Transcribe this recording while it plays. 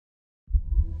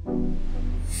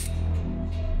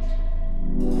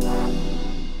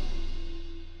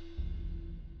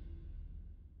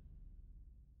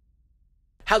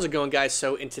How's it going, guys?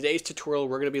 So in today's tutorial,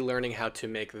 we're going to be learning how to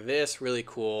make this really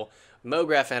cool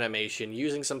MoGraph animation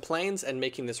using some planes and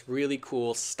making this really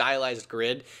cool stylized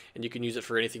grid, and you can use it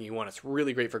for anything you want. It's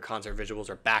really great for concert visuals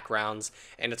or backgrounds,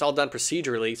 and it's all done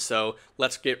procedurally, so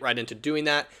let's get right into doing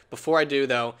that. Before I do,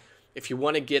 though, if you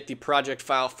want to get the project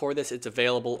file for this, it's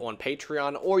available on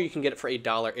Patreon, or you can get it for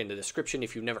 $1 in the description.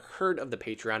 If you've never heard of the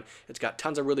Patreon, it's got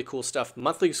tons of really cool stuff.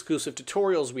 Monthly exclusive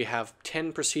tutorials. We have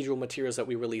 10 procedural materials that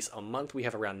we release a month. We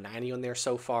have around 90 on there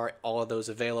so far. All of those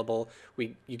available.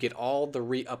 You get all the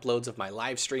re-uploads of my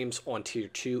live streams on Tier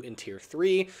 2 and Tier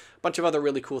 3. A bunch of other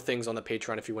really cool things on the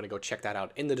Patreon if you want to go check that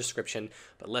out in the description.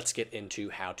 But let's get into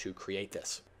how to create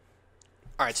this.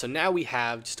 All right, so now we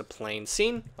have just a plain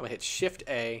scene. I'm going to hit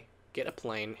Shift-A. Get a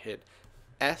plane, hit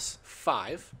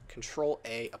S5, Control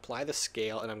A, apply the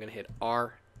scale, and I'm going to hit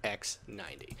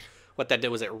RX90. What that did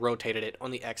was it rotated it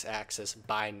on the X-axis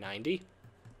by 90.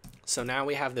 So now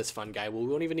we have this fun guy. We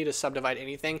won't even need to subdivide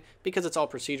anything because it's all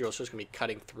procedural. It's just going to be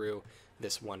cutting through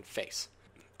this one face.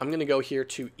 I'm going to go here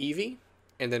to Eevee,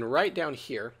 and then right down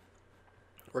here,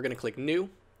 we're going to click New,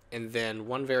 and then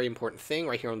one very important thing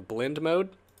right here on Blend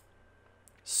Mode,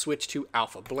 switch to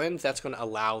alpha blend. That's going to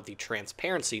allow the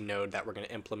transparency node that we're going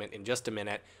to implement in just a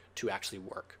minute to actually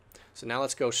work. So now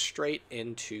let's go straight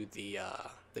into the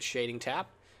shading tab.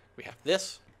 We have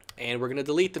this, and we're going to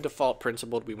delete the default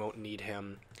principled. We won't need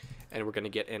him, and we're going to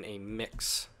get in a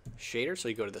mix shader. So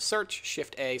you go to the search,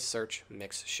 Shift A, search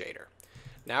mix shader.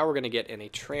 Now we're going to get in a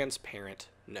transparent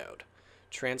node,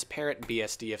 transparent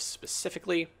BSDF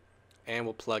specifically, and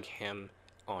we'll plug him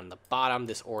on the bottom.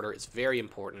 This order is very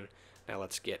important. Now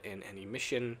let's get in an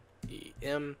emission,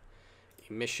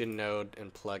 emission node,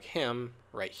 and plug him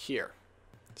right here.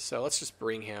 So let's just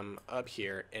bring him up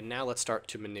here, and now let's start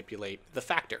to manipulate the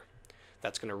factor.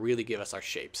 That's going to really give us our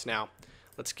shapes. Now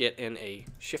let's get in a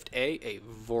Shift-A, a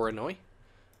Voronoi,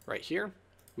 right here.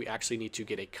 We actually need to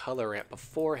get a color ramp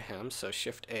before him, so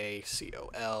Shift-A,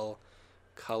 COL,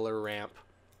 color ramp,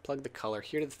 plug the color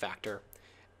here to the factor.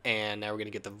 And now we're going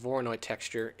to get the Voronoi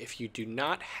texture. If you do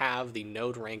not have the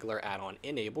Node Wrangler add-on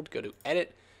enabled, go to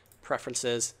Edit,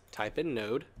 Preferences, type in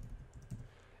Node,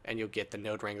 and you'll get the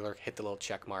Node Wrangler, hit the little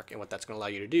check mark. And what that's going to allow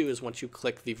you to do is once you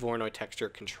click the Voronoi texture,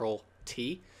 Control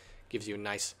T, gives you a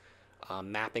nice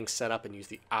mapping setup, and use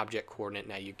the object coordinate.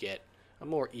 Now you get a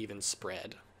more even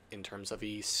spread in terms of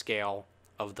the scale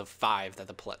of the 5 that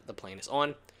the plane is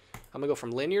on. I'm going to go from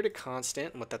linear to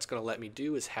constant, and what that's going to let me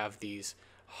do is have these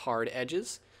hard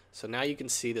edges. So now you can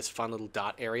see this fun little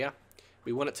dot area.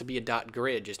 We want it to be a dot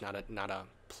grid, just not a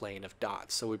plane of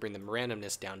dots. So we bring the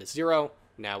randomness down to 0.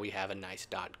 Now we have a nice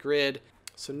dot grid.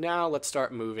 So now let's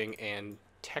start moving and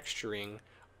texturing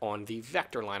on the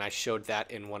vector line. I showed that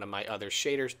in one of my other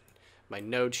shaders, my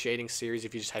node shading series.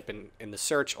 If you just type in the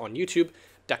search on YouTube,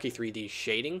 Ducky 3D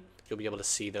shading, you'll be able to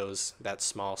see that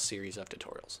small series of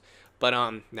tutorials. But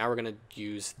now we're going to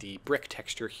use the brick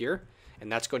texture here,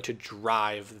 and that's going to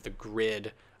drive the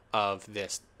grid of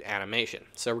this animation.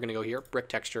 So we're going to go here, brick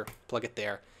texture, plug it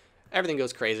there. Everything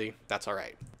goes crazy. That's all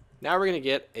right. Now we're going to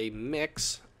get a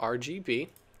mix RGB,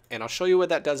 and I'll show you what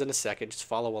that does in a second. Just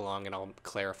follow along and I'll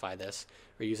clarify this.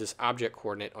 We use this object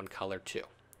coordinate on color 2.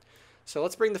 So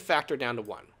let's bring the factor down to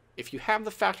 1. If you have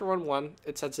the factor on 1,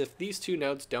 it's as if these two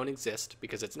nodes don't exist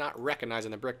because it's not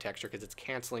recognizing the brick texture because it's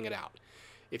canceling it out.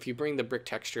 If you bring the brick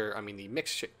texture, the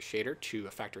mix shader to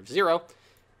a factor of 0,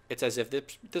 it's as if the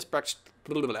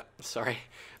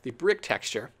brick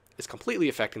texture is completely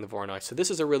affecting the Voronoi. So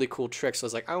this is a really cool trick. So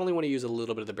it's like, I only want to use a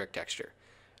little bit of the brick texture.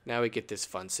 Now we get this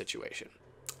fun situation.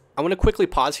 I want to quickly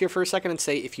pause here for a second and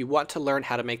say, if you want to learn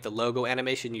how to make the logo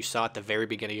animation you saw at the very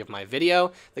beginning of my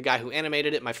video, the guy who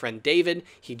animated it, my friend David,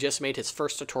 he just made his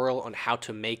first tutorial on how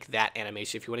to make that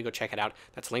animation. If you want to go check it out,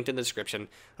 that's linked in the description.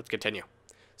 Let's continue.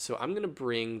 So I'm going to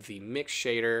bring the mix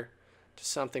shader to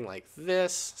something like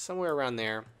this, somewhere around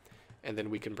there. And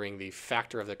then we can bring the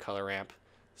factor of the color ramp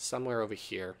somewhere over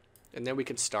here. And then we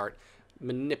can start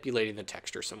manipulating the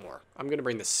texture some more. I'm going to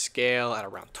bring the scale at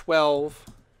around 12.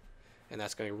 And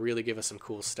that's going to really give us some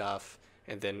cool stuff.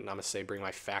 And then I'm going to say bring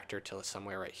my factor till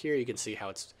somewhere right here. You can see how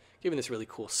it's giving this really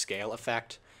cool scale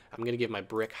effect. I'm going to give my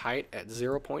brick height at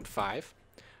 0.5.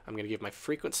 I'm going to give my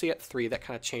frequency at 3. That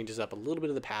kind of changes up a little bit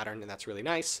of the pattern, and that's really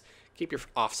nice. Keep your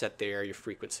offset there, your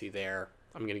frequency there.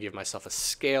 I'm going to give myself a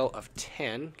scale of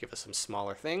 10. Give us some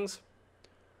smaller things.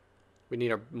 We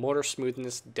need our motor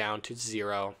smoothness down to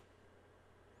 0.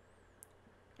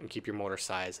 And keep your motor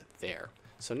size there.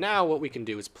 So now what we can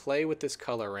do is play with this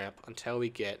color ramp until we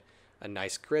get a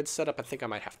nice grid setup. I think I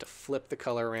might have to flip the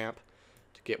color ramp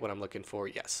to get what I'm looking for.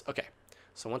 Yes, okay.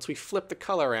 So once we flip the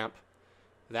color ramp,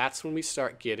 that's when we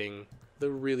start getting the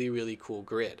really, really cool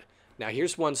grid. Now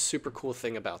here's one super cool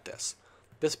thing about this.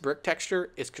 This brick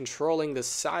texture is controlling the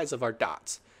size of our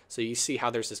dots. So you see how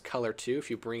there's this color too. If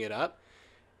you bring it up,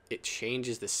 it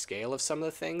changes the scale of some of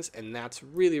the things, and that's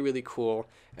really, really cool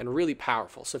and really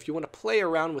powerful. So if you want to play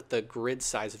around with the grid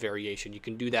size variation, you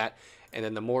can do that, and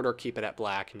then the mortar, keep it at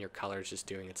black, and your color is just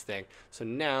doing its thing. So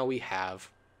now we have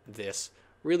this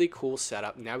really cool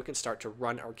setup. Now we can start to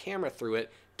run our camera through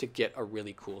it to get a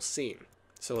really cool scene.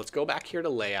 So let's go back here to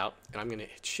layout, and I'm going to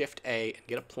hit Shift A and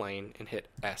get a plane and hit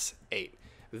S8.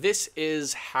 This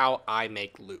is how I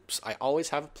make loops. I always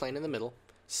have a plane in the middle,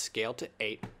 scale to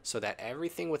 8, so that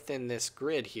everything within this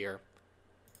grid here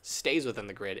stays within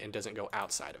the grid and doesn't go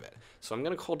outside of it. So I'm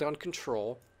going to hold down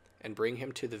Control and bring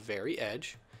him to the very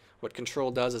edge. What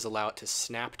Control does is allow it to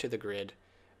snap to the grid,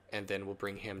 and then we'll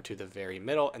bring him to the very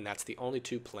middle, and that's the only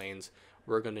two planes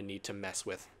we're going to need to mess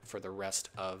with for the rest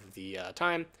of the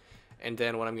time. And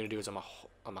then what I'm going to do is I'm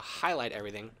going to highlight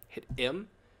everything, hit M,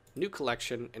 New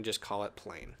Collection, and just call it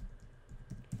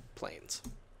Planes.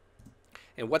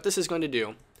 And what this is going to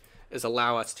do is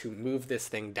allow us to move this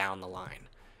thing down the line.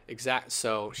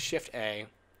 So Shift A,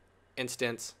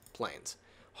 Instance, Planes.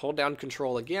 Hold down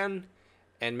Control again,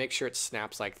 and make sure it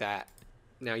snaps like that.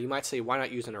 Now you might say, why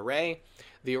not use an array?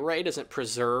 The array doesn't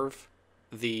preserve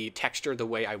the texture the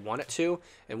way I want it to,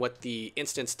 and what the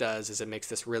instance does is it makes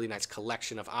this really nice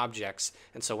collection of objects,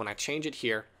 and so when I change it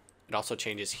here, it also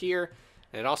changes here,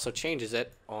 and it also changes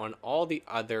it on all the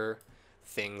other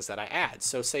things that I add.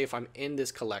 So say if I'm in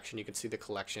this collection, you can see the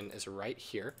collection is right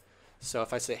here. So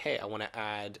if I say, hey, I want to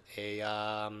add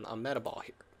a meta ball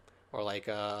here, or like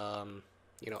another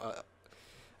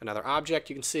object,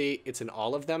 you can see it's in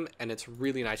all of them, and it's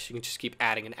really nice. You can just keep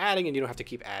adding and adding, and you don't have to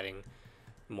keep adding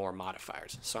more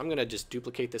modifiers. So I'm going to just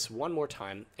duplicate this one more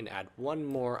time and add one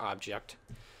more object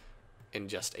in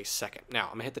just a second. Now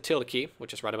I'm going to hit the tilde key,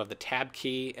 which is right above the tab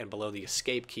key and below the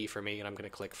escape key for me, and I'm going to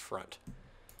click front.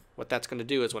 What that's going to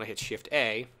do is when I hit Shift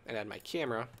A and add my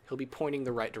camera, he'll be pointing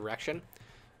the right direction.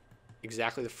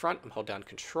 Exactly the front. I'm hold down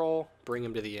Control, bring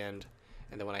him to the end,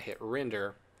 and then when I hit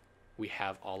render, we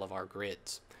have all of our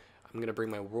grids. I'm going to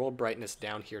bring my world brightness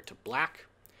down here to black,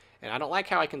 and I don't like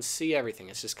how I can see everything.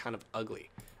 It's just kind of ugly.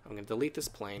 I'm going to delete this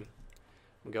plane,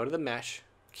 go to the mesh,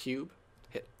 cube,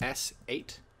 hit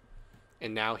S8,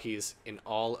 and now he's in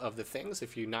all of the things.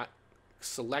 If you're not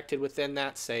selected within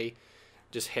that, say,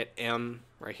 just hit M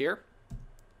right here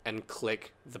and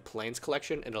click the planes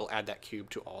collection, and it'll add that cube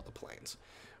to all the planes.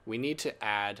 We need to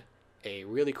add a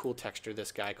really cool texture,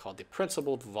 this guy called the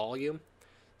principled volume.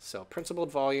 So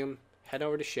principled volume, head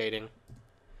over to shading,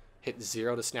 hit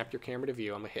 0 to snap your camera to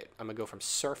view. I'm gonna go from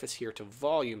surface here to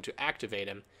volume to activate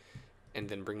him, and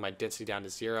then bring my density down to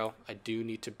 0. I do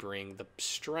need to bring the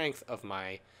strength of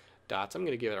my dots. I'm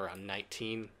gonna give it around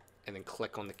 19, and then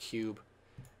click on the cube,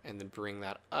 and then bring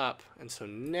that up. And so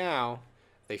now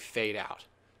they fade out.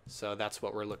 So that's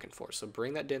what we're looking for. So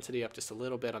bring that density up just a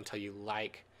little bit until you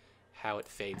like how it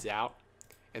fades out,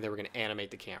 and then we're gonna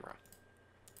animate the camera.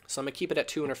 So I'm going to keep it at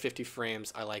 250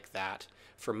 frames. I like that.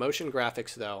 For motion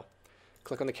graphics, though,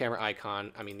 click on the camera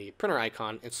icon, the printer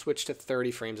icon, and switch to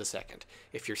 30 frames a second.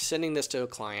 If you're sending this to a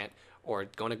client or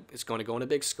it's going to go on a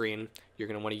big screen, you're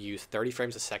going to want to use 30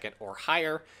 frames a second or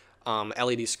higher.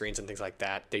 LED screens and things like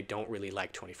that, they don't really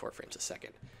like 24 frames a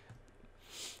second.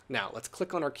 Now, let's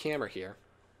click on our camera here.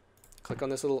 Click on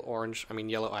this little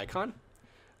yellow icon.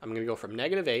 I'm going to go from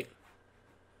 -8.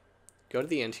 Go to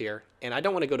the end here, and I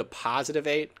don't want to go to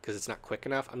 +8 because it's not quick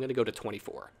enough. I'm going to go to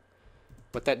 24.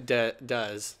 What that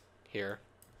does here,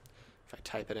 if I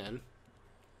type it in,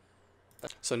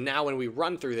 so now when we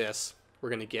run through this, we're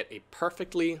going to get a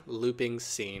perfectly looping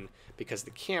scene because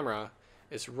the camera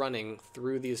is running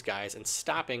through these guys and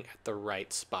stopping at the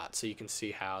right spot. So you can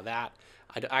see how that,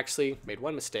 I actually made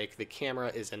one mistake. The camera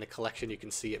is in the collection. You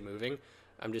can see it moving.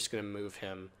 I'm just going to move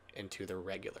him into the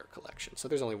regular collection. So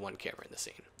there's only one camera in the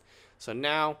scene. So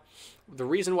now, the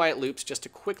reason why it loops, just to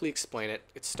quickly explain it,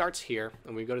 it starts here,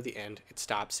 and we go to the end, it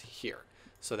stops here.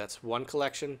 So that's 1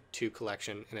 collection, 2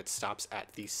 collection, and it stops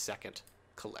at the 2nd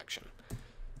collection.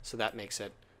 So that makes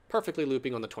it perfectly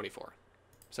looping on the 24.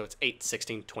 So it's 8,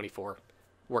 16, 24,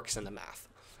 works in the math.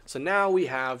 So now we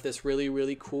have this really,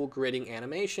 really cool gridding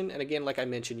animation, and again, like I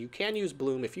mentioned, you can use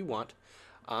Bloom if you want,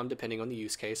 depending on the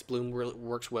use case. Bloom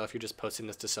works well if you're just posting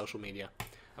this to social media.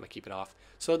 I'm going to keep it off.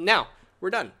 So now, we're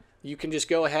done. You can just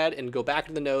go ahead and go back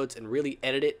to the nodes and really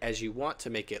edit it as you want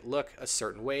to make it look a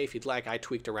certain way. If you'd like, I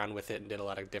tweaked around with it and did a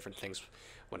lot of different things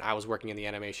when I was working in the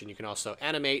animation. You can also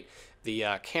animate the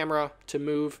camera to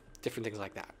move, different things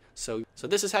like that. So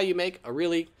this is how you make a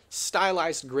really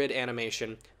stylized grid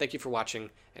animation. Thank you for watching,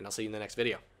 and I'll see you in the next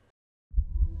video.